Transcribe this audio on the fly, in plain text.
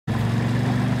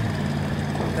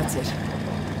That's it.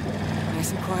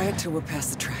 Nice and quiet till we're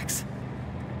past the tracks.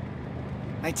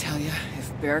 I tell you,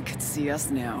 if Bear could see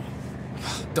us now...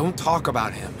 Don't talk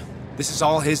about him. This is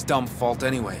all his dumb fault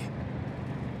anyway.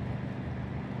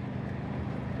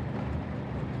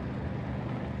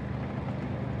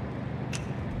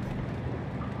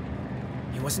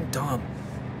 He wasn't dumb.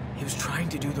 He was trying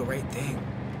to do the right thing.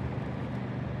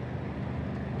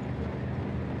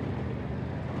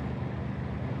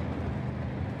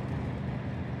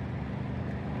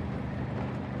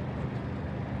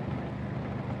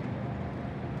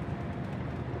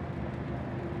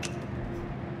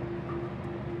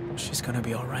 She's gonna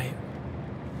be all right.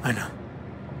 I know.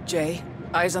 Jay,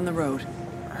 eyes on the road.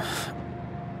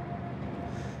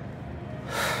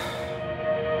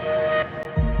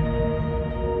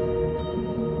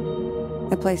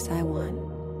 The place I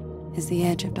want is the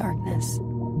edge of darkness,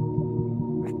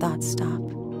 where thoughts stop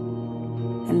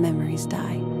and memories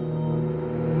die.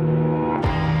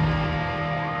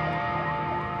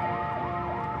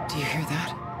 Do you hear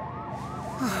that?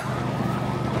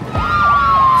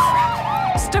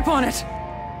 Crap. Step on it!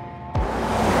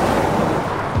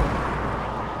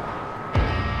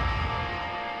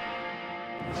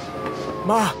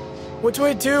 Ma, what do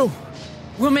I do?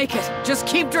 We'll make it. Just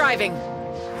keep driving.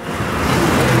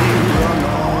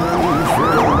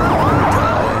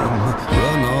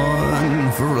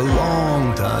 For a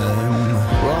long time,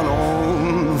 run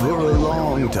on for a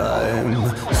long time.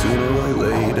 Sooner or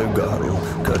later, God'll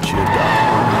cut you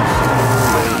down. Sooner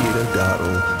or later,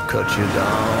 God'll cut you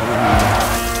down.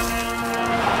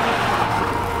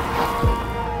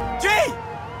 Jay!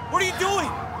 What are you doing?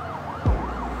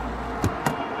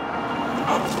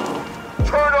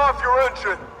 Turn off your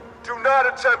engine. Do not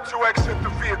attempt to exit the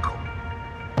vehicle.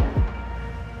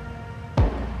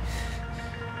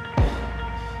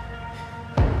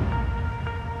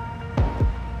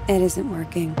 It isn't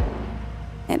working.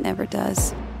 It never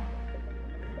does.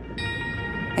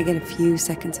 I get a few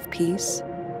seconds of peace.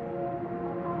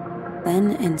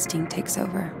 Then instinct takes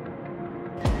over.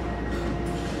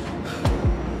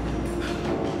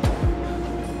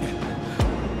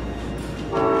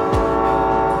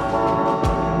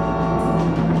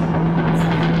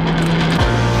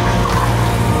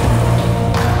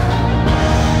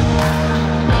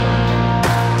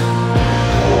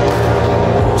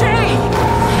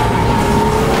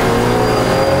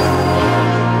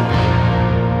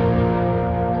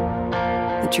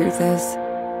 The truth is,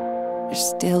 there's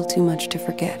still too much to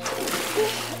forget.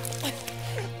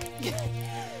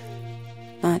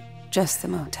 Not just the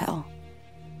motel,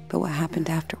 but what happened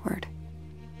afterward.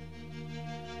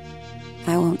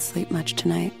 I won't sleep much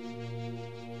tonight.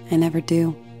 I never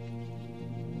do.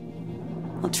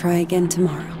 I'll try again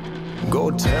tomorrow.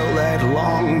 Go tell that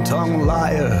long-tongued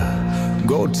liar.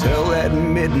 Go tell that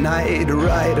midnight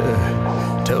rider.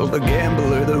 Tell the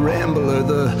gambler, the rambler,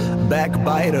 the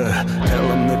backbiter. Tell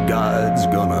him that God's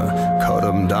gonna cut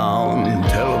him down.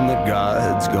 Tell him that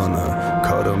God's gonna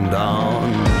cut him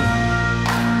down.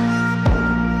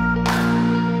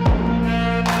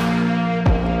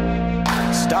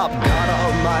 Stop, God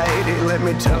Almighty, let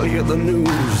me tell you the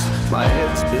news. My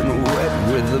head's been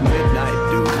wet with the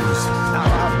midnight dews. Now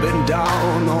I've been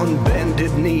down on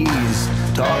bended knees,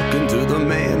 talking to the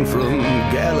man from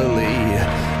Galilee.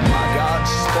 My God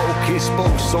spoke, he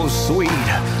spoke so sweet.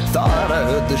 Thought I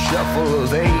heard the shuffle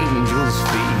of angels'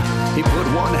 feet. He put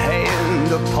one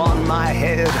hand upon my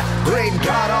head. Great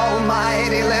God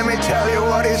Almighty, let me tell you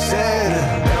what he said.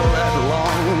 Tell that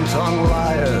long-tongued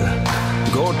liar.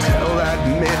 Go tell that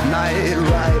midnight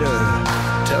rider.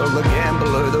 Tell the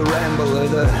gambler, the rambler,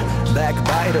 the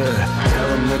backbiter. Tell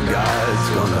him that God's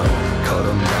gonna cut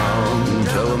him down.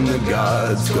 Tell him that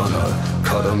God's gonna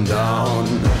cut him down.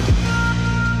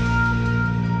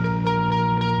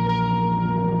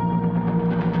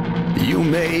 You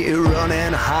may run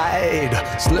and hide,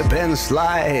 slip and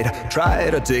slide, try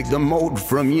to take the mote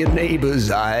from your neighbor's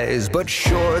eyes. But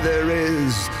sure there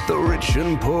is, the rich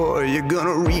and poor, you're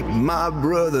gonna reap, my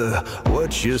brother,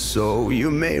 what you sow.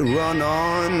 You may run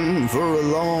on for a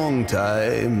long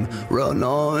time, run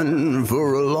on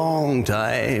for a long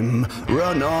time,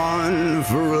 run on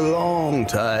for a long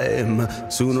time.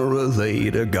 Sooner or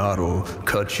later, God'll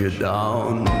cut you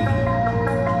down.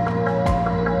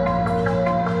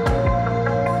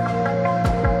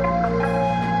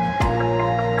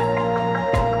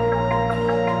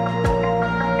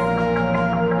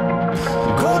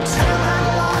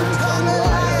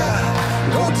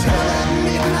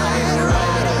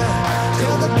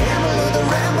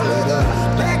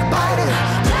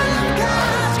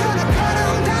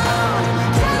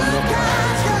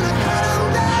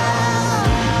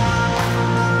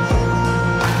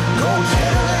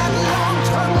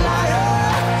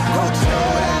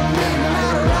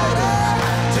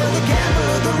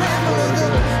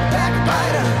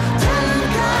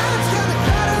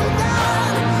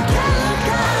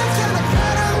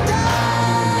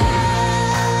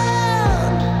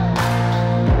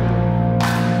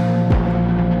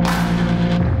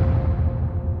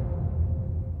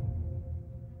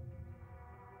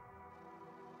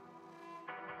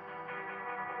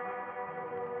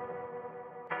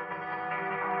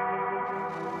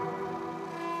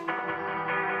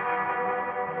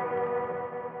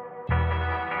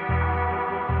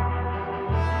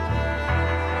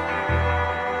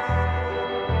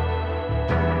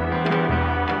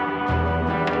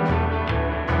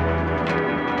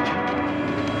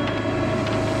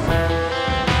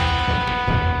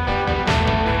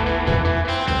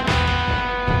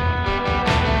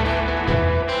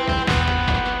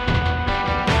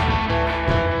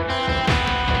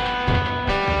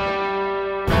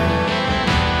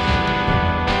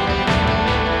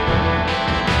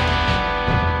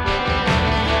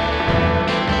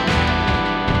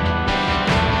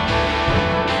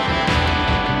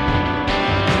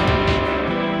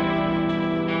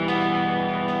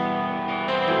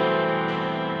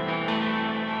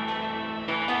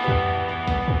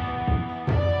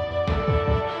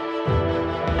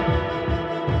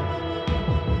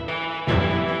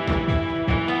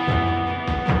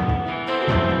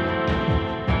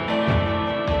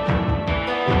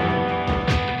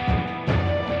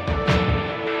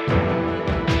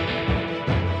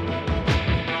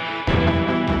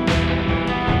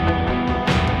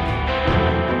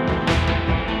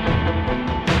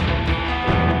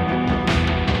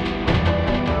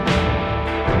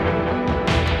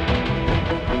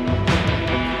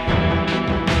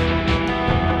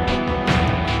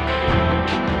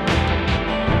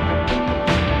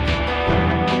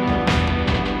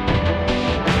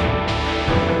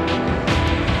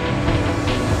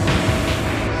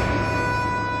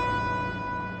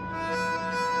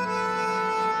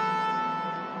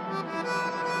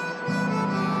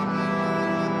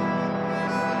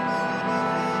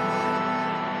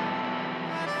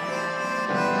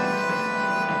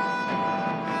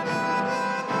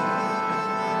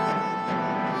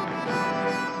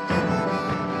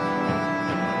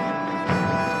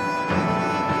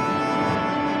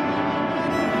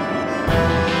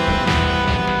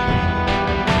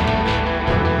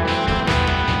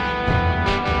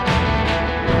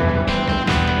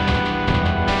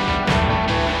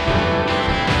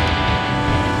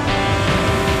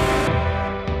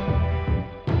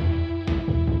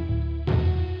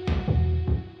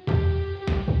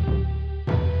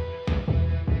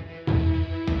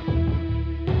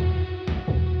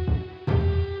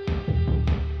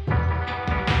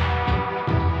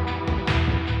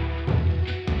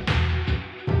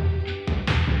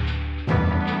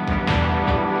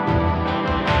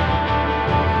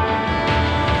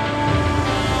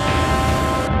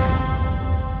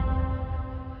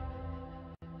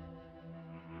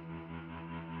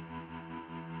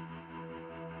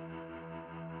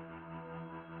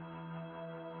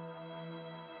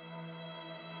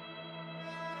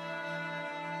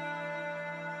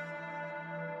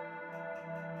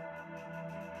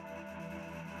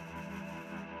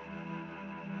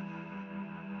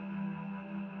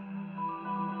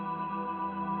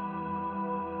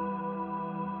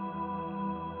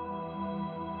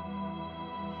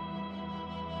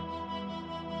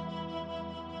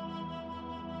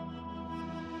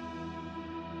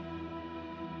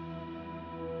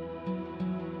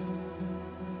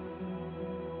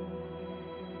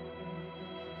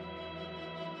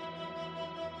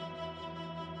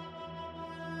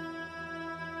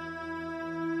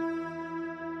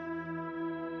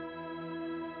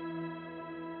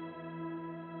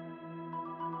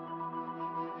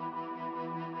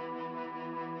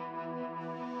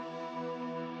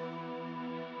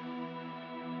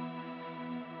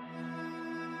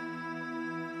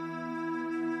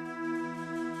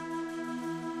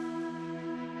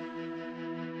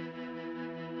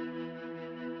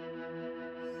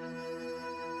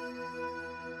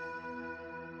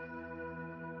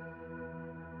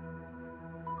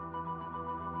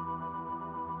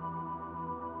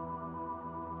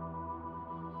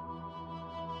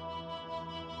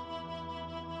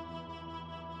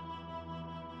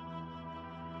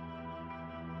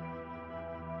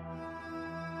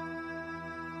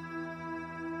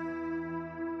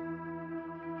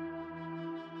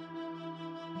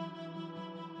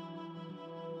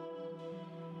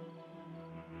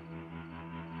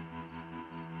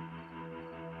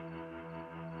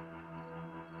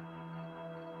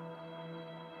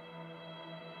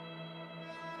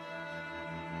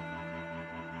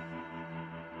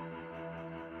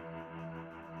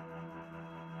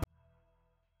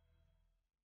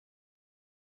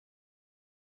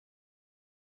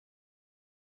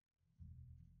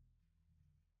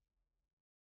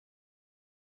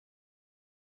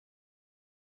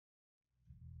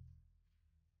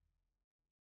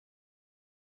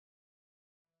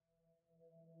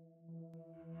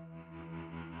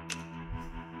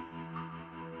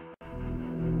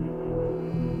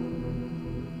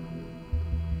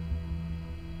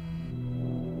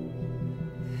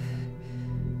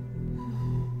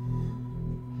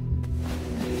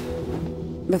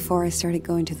 Before I started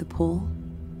going to the pool,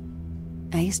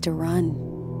 I used to run.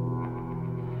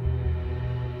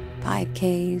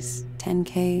 5Ks,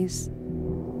 10Ks.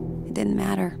 It didn't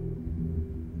matter.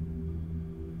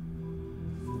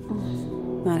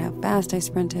 Not how fast I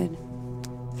sprinted,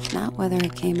 not whether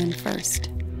it came in first.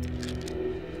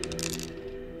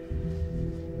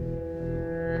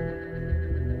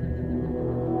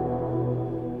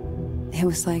 It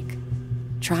was like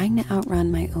trying to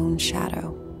outrun my own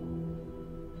shadow.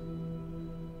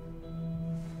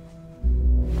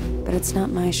 But it's not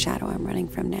my shadow I'm running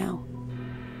from now.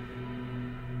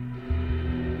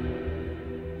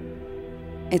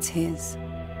 It's his.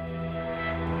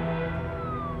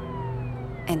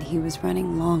 And he was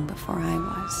running long before I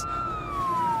was.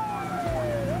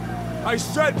 I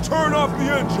said turn off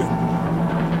the engine!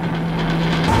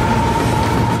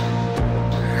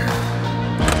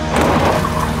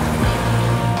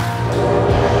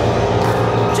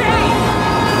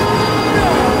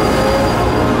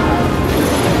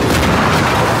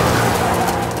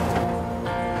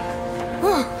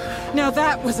 Now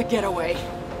that was a getaway.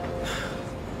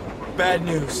 Bad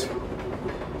news.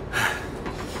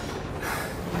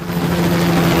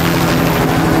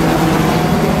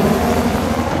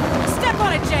 Step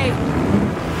on it, Jay!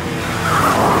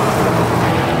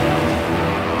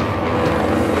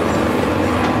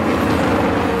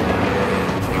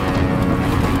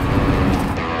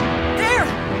 There!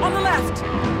 On the left!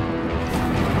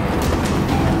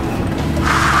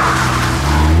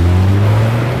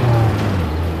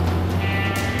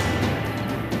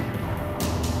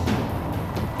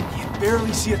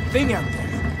 Barely see a thing out there.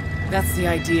 That's the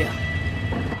idea.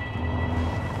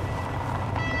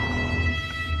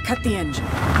 Cut the engine.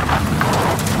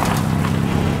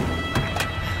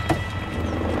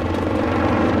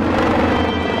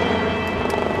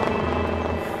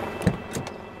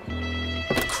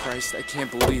 Christ, I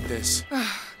can't believe this.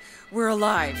 We're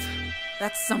alive.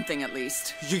 That's something at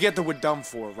least. You get the we're done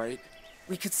for, right?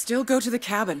 We could still go to the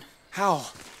cabin.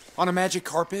 How? On a magic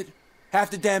carpet?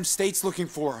 Half the damn state's looking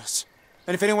for us.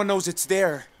 And if anyone knows it's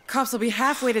there... Cops will be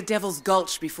halfway to Devil's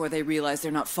Gulch before they realize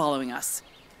they're not following us.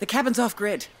 The cabin's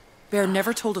off-grid. Bear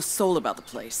never told a soul about the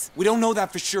place. We don't know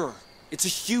that for sure. It's a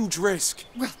huge risk.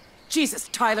 Well, Jesus,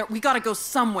 Tyler, we gotta go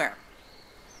somewhere.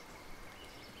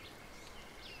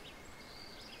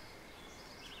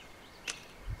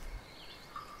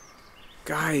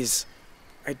 Guys,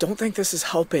 I don't think this is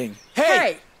helping.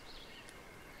 Hey!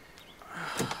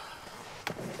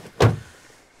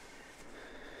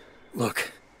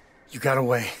 Look, you got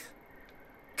away.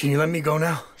 Can you let me go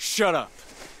now? Shut up.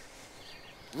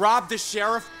 Rob the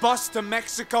sheriff, bust to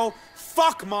Mexico.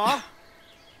 Fuck, Ma!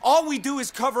 All we do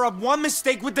is cover up one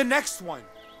mistake with the next one.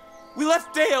 We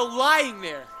left Dale lying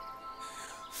there.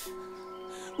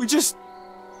 We just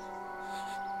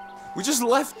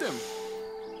left him.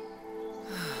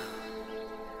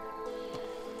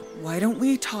 Why don't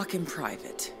we talk in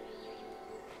private?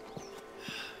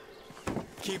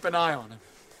 Keep an eye on him.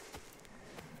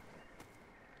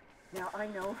 Now, I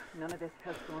know none of this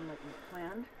has gone like we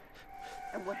planned.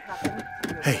 And what happened to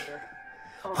your Hey,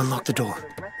 brother, unlock the door.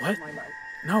 What?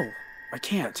 No, I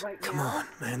can't. Come on,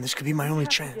 man, this could be my only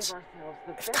chance.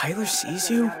 If Tyler sees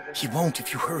you... He won't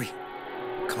if you hurry.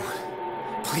 Come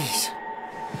on, please.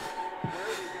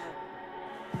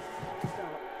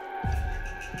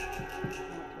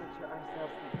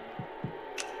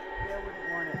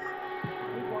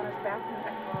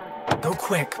 Go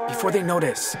quick, before they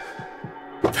notice.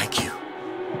 Thank you.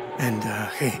 And,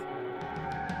 hey,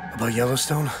 about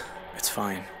Yellowstone? It's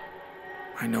fine.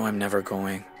 I know I'm never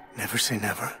going. Never say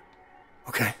never,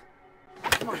 okay?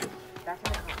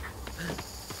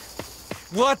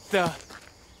 What the?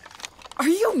 Are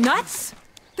you nuts?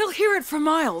 They'll hear it for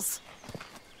miles.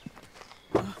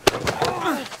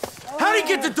 How'd he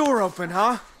get the door open,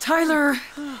 huh? Tyler,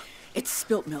 it's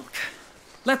spilt milk.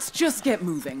 Let's just get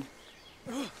moving.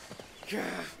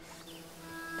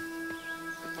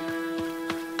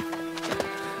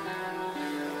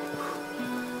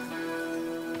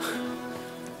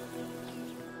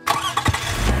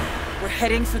 We're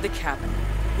heading for the cabin.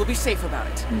 We'll be safe about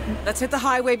it. Let's hit the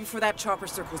highway before that chopper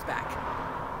circles back.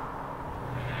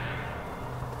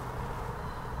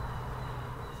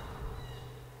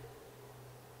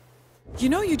 You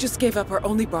know you just gave up our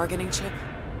only bargaining chip?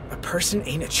 A person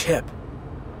ain't a chip.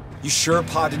 You sure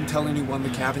Pa didn't tell anyone the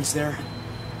cabin's there?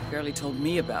 Barely told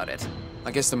me about it.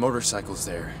 I guess the motorcycle's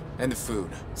there. And the food.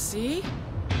 See?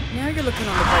 Now you're looking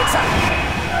on the bright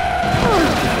side.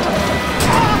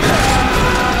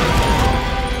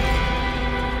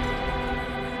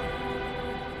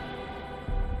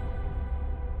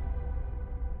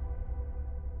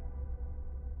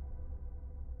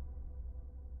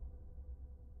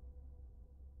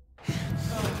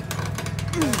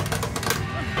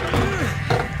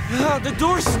 The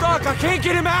door's stuck. I can't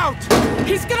get him out.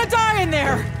 He's gonna die in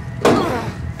there!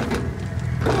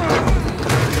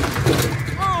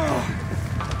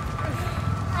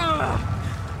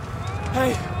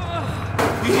 Hey,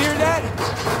 you hear that?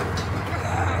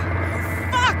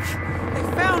 Fuck! They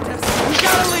found us! We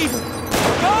gotta leave him.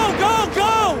 Go, go,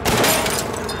 go!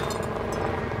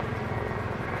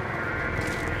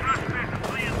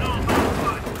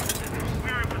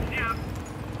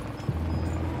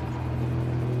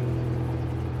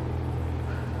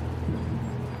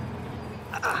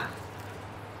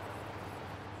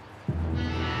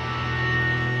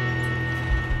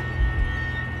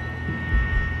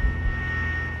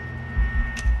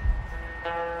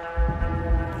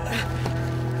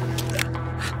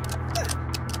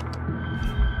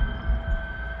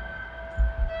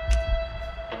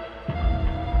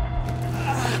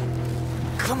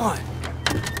 Come on.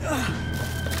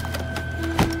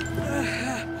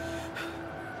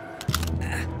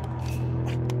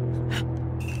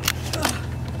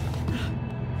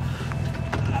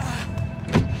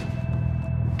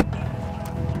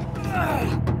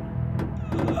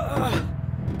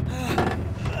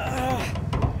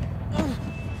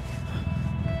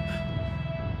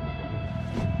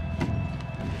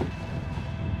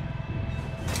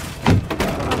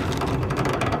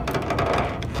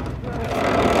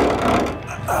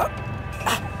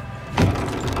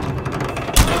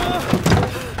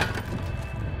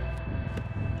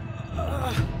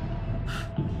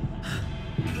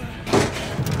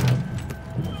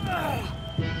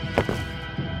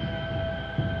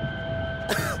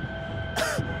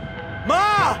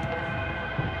 Ma!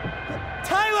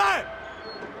 Tyler!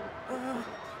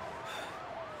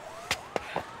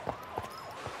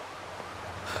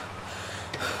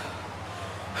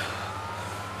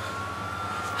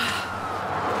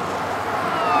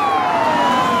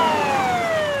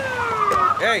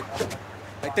 Hey,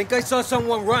 I think I saw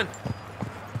someone run.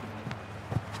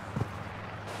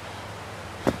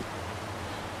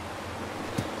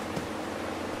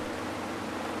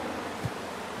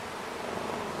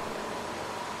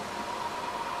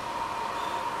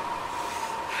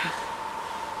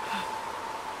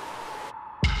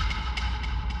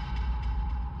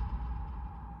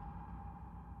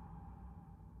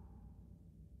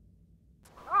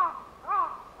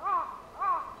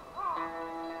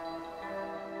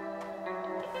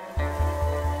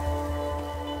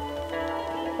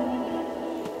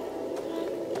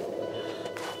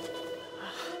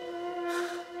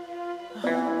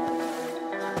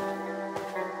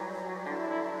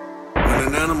 When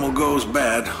an animal goes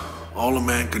bad, all a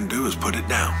man can do is put it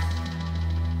down.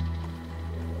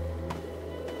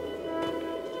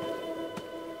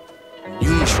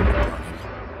 You should have brought him.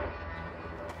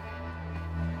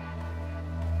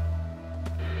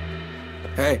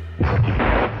 Hey.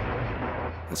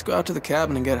 Let's go out to the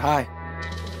cabin and get high.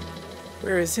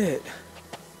 Where is it?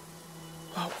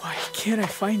 Oh, why can't I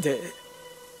find it?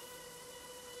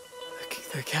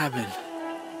 The cabin.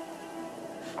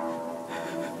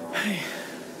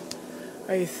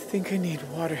 I think I need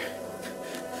water.